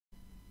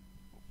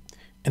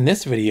In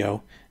this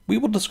video, we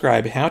will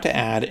describe how to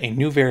add a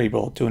new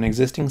variable to an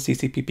existing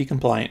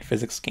CCPP-compliant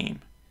physics scheme.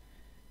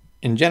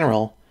 In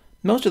general,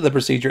 most of the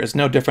procedure is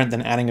no different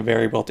than adding a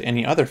variable to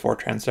any other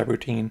Fortran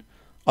subroutine,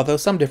 although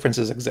some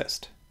differences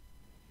exist.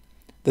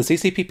 The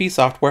CCPP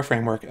software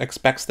framework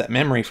expects that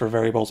memory for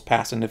variables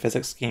passed into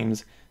physics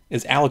schemes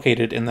is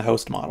allocated in the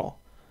host model,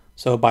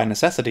 so by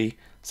necessity,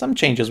 some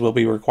changes will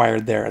be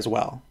required there as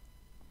well.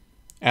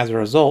 As a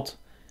result,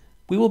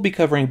 we will be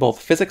covering both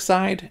physics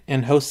side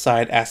and host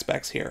side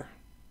aspects here.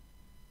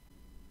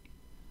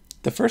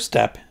 The first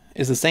step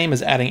is the same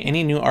as adding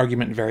any new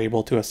argument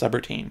variable to a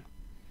subroutine.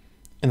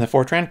 In the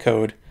Fortran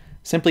code,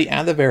 simply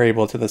add the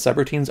variable to the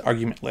subroutine's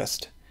argument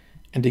list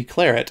and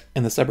declare it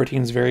in the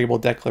subroutine's variable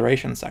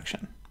declaration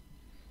section.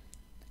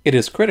 It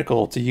is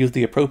critical to use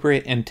the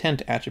appropriate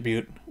intent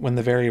attribute when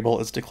the variable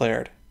is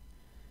declared.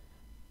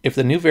 If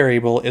the new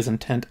variable is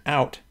intent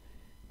out,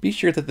 be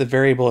sure that the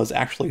variable is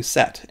actually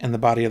set in the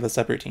body of the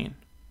subroutine.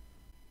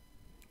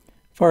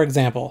 For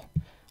example,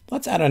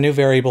 let's add a new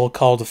variable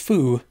called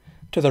foo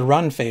to the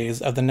run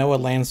phase of the NOAA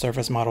land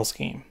surface model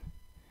scheme.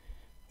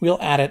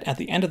 We'll add it at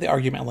the end of the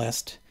argument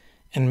list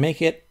and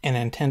make it an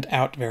intent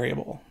out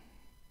variable.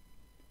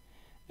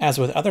 As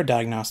with other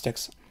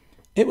diagnostics,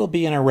 it will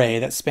be an array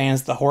that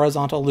spans the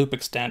horizontal loop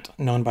extent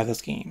known by the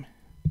scheme.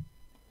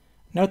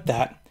 Note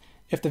that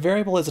if the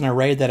variable is an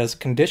array that is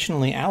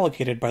conditionally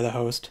allocated by the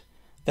host,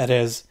 that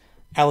is,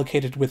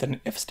 allocated with an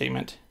if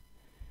statement,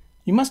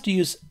 you must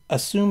use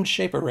assumed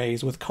shape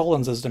arrays with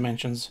colons as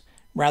dimensions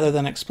rather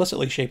than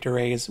explicitly shaped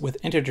arrays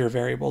with integer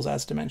variables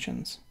as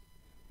dimensions.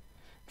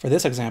 For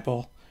this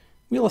example,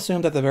 we'll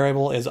assume that the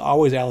variable is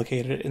always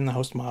allocated in the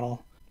host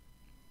model,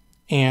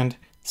 and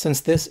since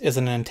this is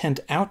an intent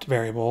out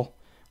variable,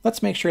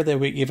 let's make sure that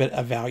we give it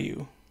a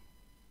value.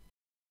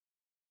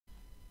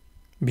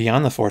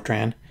 Beyond the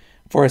Fortran,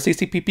 for a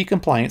CCPP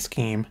compliant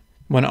scheme,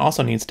 one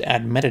also needs to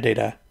add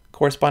metadata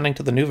corresponding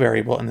to the new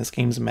variable in the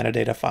scheme's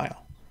metadata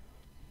file.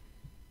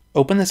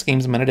 Open the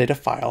scheme's metadata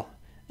file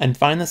and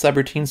find the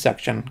subroutine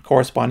section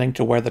corresponding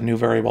to where the new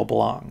variable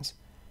belongs.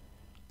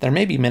 There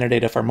may be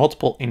metadata for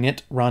multiple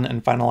init, run,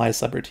 and finalize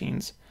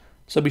subroutines,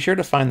 so be sure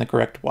to find the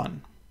correct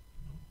one.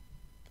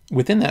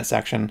 Within that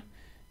section,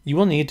 you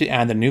will need to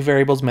add the new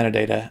variable's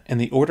metadata in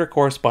the order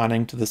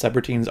corresponding to the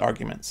subroutine's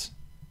arguments.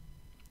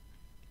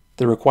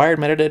 The required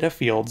metadata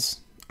fields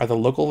are the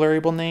local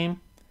variable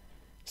name,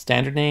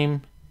 standard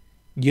name,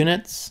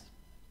 units,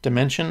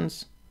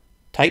 dimensions,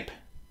 type,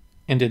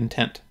 and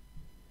intent.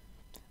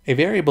 A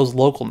variable's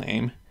local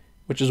name,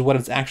 which is what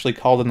it's actually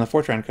called in the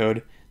Fortran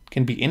code,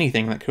 can be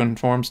anything that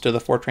conforms to the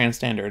Fortran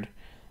standard,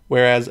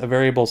 whereas a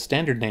variable's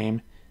standard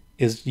name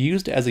is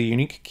used as a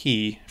unique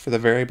key for the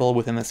variable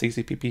within the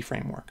CCPP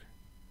framework.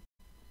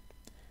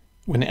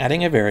 When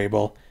adding a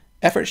variable,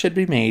 effort should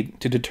be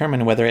made to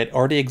determine whether it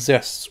already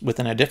exists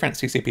within a different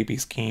CCPP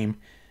scheme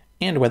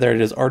and whether it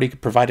is already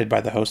provided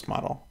by the host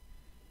model.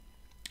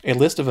 A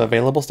list of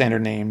available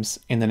standard names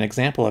and an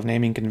example of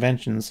naming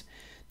conventions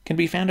can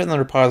be found in the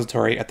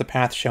repository at the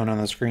path shown on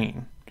the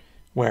screen,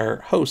 where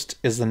host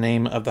is the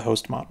name of the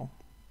host model.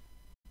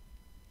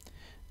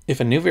 If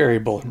a new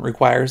variable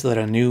requires that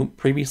a new,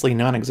 previously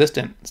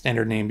non-existent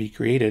standard name be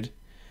created,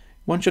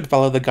 one should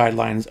follow the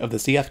guidelines of the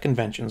CF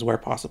conventions where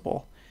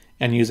possible,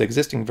 and use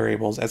existing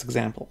variables as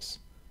examples.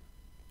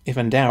 If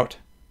in doubt,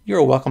 you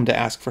are welcome to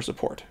ask for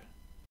support.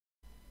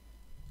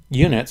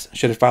 Units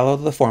should follow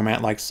the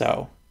format like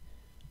so,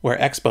 where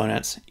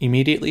exponents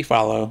immediately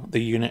follow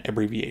the unit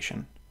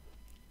abbreviation.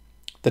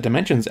 The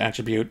dimensions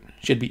attribute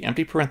should be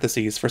empty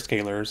parentheses for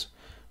scalars,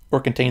 or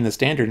contain the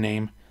standard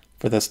name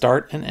for the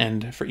start and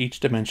end for each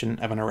dimension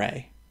of an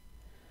array.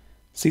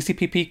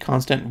 CCPP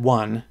constant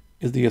 1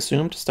 is the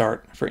assumed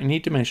start for any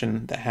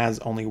dimension that has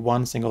only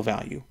one single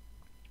value.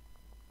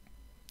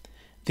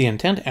 The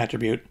intent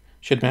attribute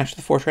should match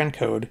the Fortran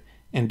code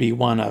and be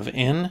one of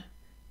in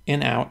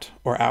out,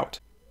 or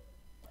out.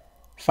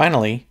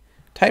 Finally,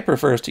 type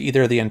refers to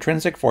either the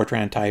intrinsic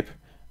Fortran type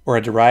or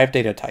a derived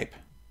data type.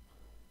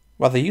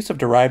 While the use of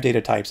derived data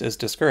types is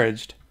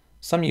discouraged,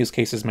 some use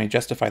cases may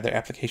justify their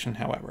application,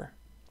 however.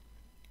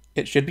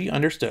 It should be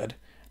understood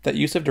that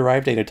use of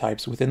derived data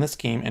types within the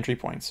scheme entry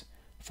points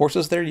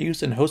forces their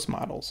use in host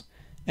models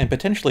and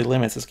potentially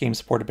limits the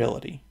scheme's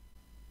portability.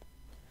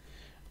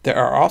 There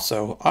are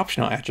also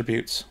optional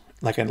attributes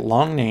like a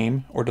long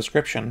name or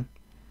description,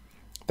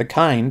 the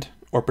kind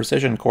or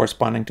precision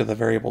corresponding to the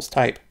variable's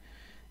type,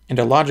 and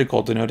a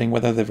logical denoting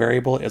whether the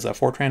variable is a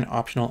Fortran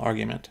optional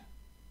argument.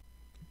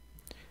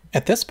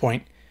 At this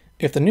point,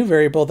 if the new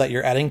variable that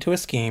you're adding to a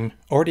scheme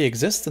already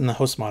exists in the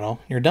host model,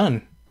 you're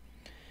done.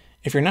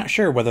 If you're not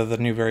sure whether the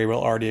new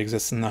variable already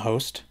exists in the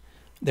host,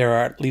 there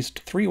are at least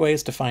 3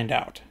 ways to find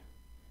out.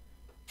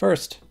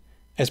 First,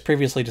 as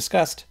previously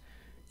discussed,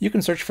 you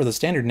can search for the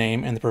standard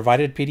name in the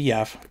provided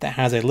PDF that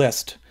has a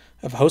list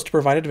of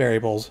host-provided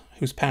variables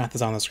whose path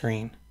is on the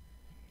screen.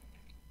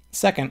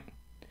 Second,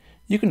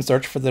 you can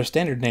search for their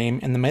standard name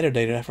in the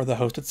metadata for the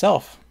host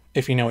itself,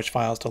 if you know which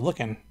files to look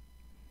in.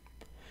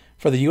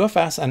 For the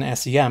UFS and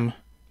SEM,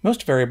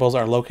 Most variables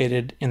are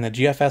located in the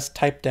GFS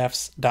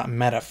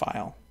typedefs.meta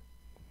file.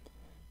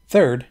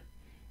 Third,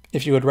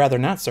 if you would rather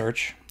not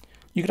search,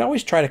 you could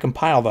always try to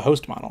compile the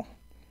host model.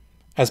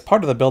 As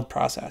part of the build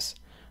process,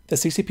 the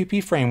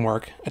CCPP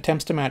framework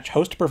attempts to match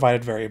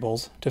host-provided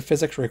variables to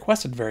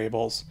physics-requested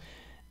variables,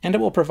 and it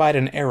will provide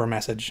an error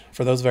message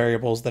for those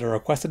variables that are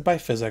requested by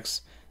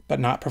physics but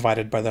not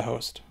provided by the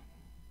host.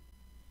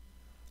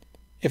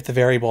 If the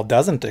variable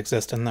doesn't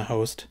exist in the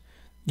host,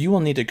 you will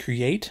need to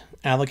create,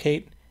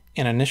 allocate,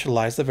 and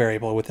initialize the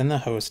variable within the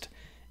host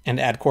and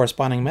add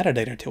corresponding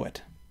metadata to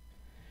it.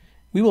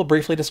 We will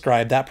briefly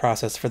describe that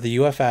process for the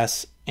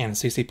UFS and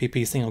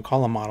CCPP Single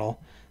Column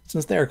Model,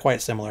 since they are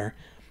quite similar,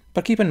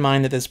 but keep in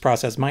mind that this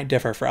process might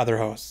differ for other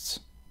hosts.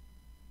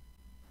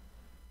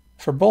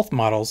 For both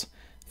models,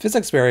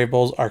 physics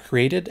variables are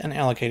created and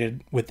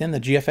allocated within the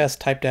GFS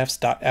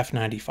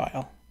typedefs.f90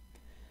 file.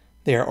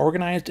 They are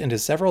organized into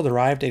several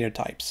derived data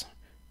types,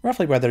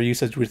 roughly by their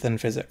usage within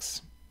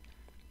physics.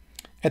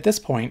 At this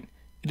point,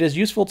 it is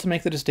useful to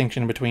make the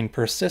distinction between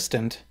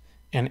persistent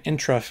and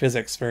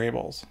intra-physics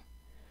variables.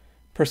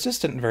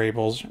 Persistent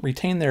variables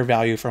retain their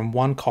value from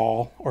one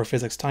call or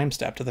physics time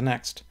step to the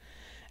next,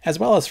 as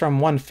well as from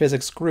one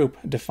physics group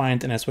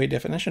defined in a suite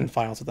definition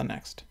file to the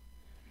next.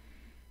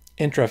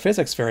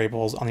 Intra-physics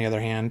variables, on the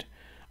other hand,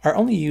 are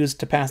only used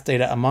to pass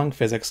data among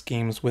physics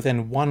schemes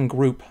within one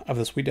group of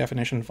the suite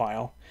definition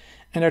file,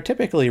 and are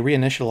typically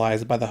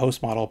reinitialized by the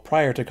host model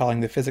prior to calling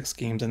the physics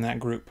schemes in that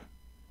group.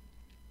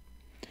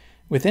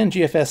 Within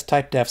GFS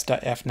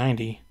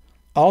typedefs.f90,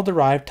 all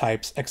derived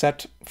types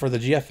except for the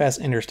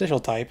GFS interstitial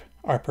type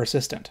are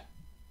persistent.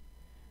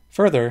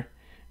 Further,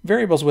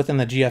 variables within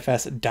the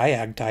GFS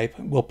diag type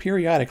will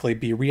periodically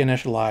be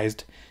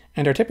reinitialized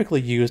and are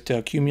typically used to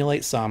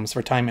accumulate sums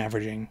for time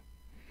averaging.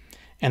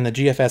 And the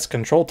GFS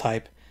control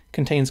type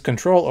contains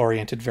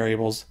control-oriented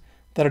variables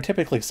that are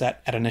typically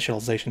set at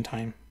initialization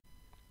time.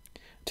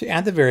 To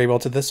add the variable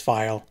to this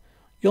file,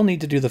 you'll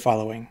need to do the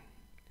following.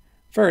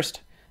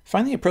 First,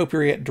 find the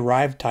appropriate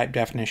derived type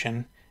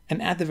definition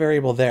and add the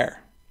variable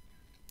there.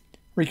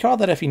 Recall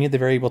that if you need the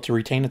variable to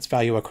retain its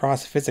value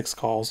across physics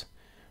calls,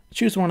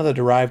 choose one of the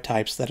derived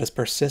types that is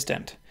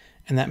persistent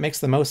and that makes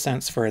the most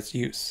sense for its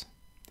use.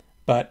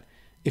 But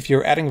if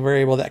you're adding a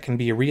variable that can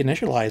be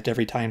reinitialized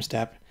every time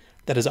step,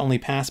 that is only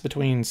passed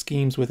between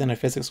schemes within a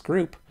physics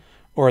group,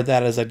 or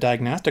that is a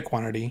diagnostic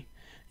quantity,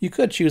 you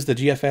could choose the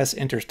GFS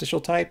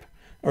interstitial type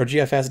or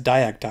GFS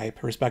diag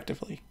type,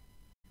 respectively.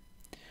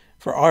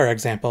 For our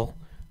example,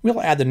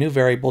 we'll add the new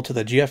variable to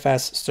the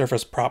GFS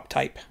surface prop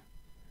type.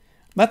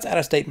 Let's add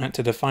a statement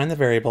to define the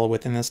variable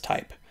within this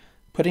type,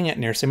 putting it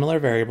near similar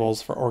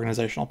variables for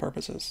organizational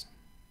purposes.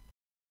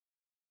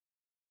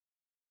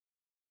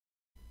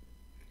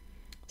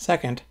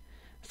 Second,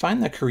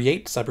 find the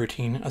create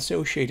subroutine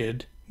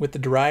associated with the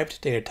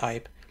derived data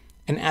type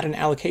and add an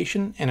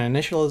allocation and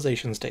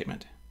initialization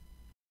statement.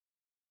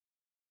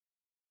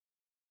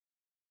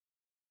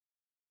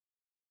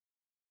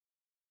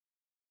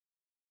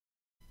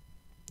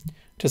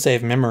 To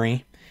save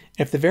memory,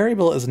 if the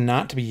variable is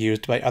not to be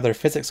used by other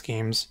physics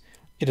schemes,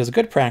 it is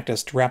good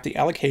practice to wrap the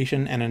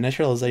allocation and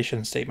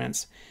initialization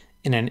statements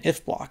in an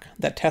if block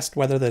that tests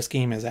whether the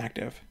scheme is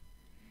active.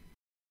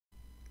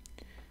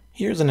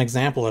 Here's an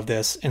example of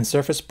this in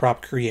Surface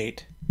Prop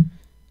Create.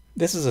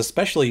 This is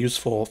especially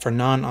useful for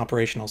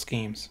non-operational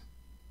schemes.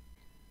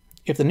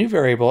 If the new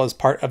variable is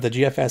part of the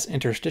GFS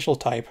interstitial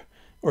type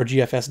or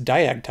GFS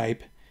diag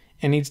type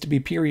and needs to be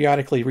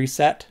periodically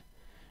reset,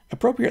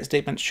 appropriate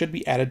statements should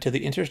be added to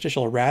the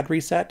interstitial rad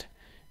reset,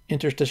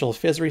 interstitial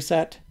phys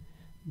reset,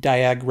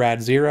 diag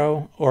rad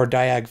 0, or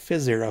diag phys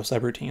 0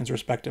 subroutines,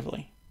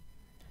 respectively.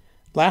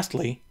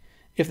 Lastly,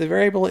 if the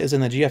variable is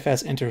in the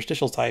GFS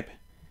interstitial type,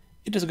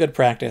 it is good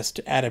practice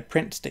to add a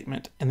print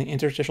statement in the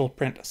interstitial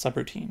print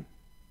subroutine.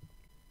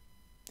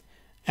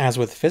 As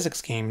with physics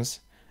schemes,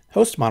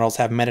 host models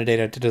have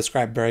metadata to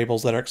describe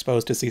variables that are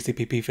exposed to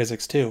CCPP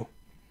Physics 2.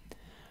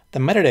 The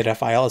metadata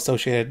file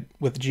associated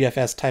with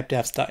GFS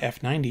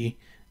typedefs.f90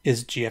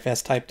 is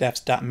GFS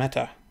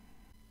typedefs.meta.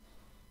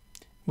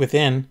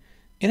 Within,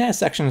 it has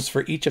sections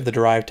for each of the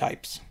derived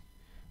types.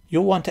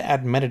 You'll want to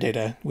add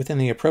metadata within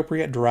the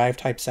appropriate derived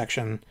type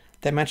section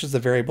that matches the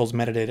variable's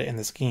metadata in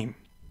the scheme.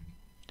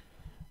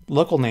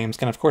 Local names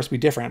can of course be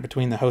different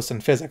between the host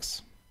and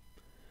physics.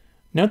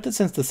 Note that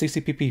since the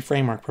CCPP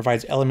framework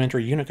provides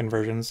elementary unit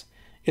conversions,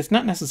 it's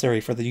not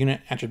necessary for the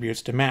unit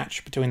attributes to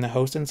match between the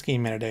host and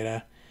scheme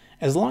metadata,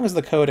 as long as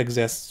the code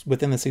exists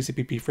within the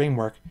CCPP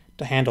framework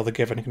to handle the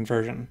given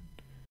conversion.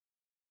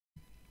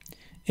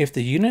 If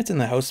the units in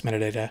the host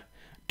metadata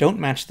don't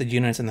match the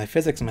units in the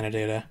physics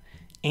metadata,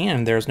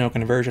 and there is no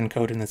conversion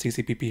code in the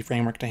CCPP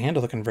framework to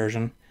handle the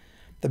conversion,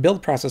 the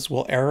build process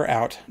will error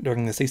out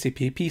during the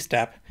CCPP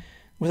step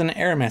with an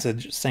error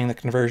message saying the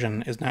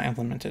conversion is not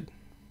implemented.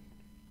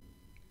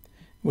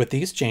 With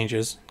these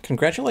changes,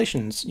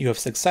 congratulations, you have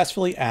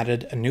successfully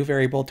added a new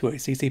variable to a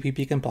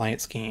CCPP-compliant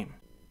scheme.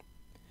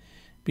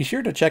 Be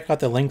sure to check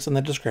out the links in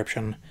the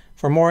description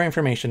for more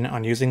information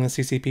on using the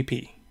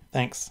CCPP.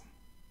 Thanks.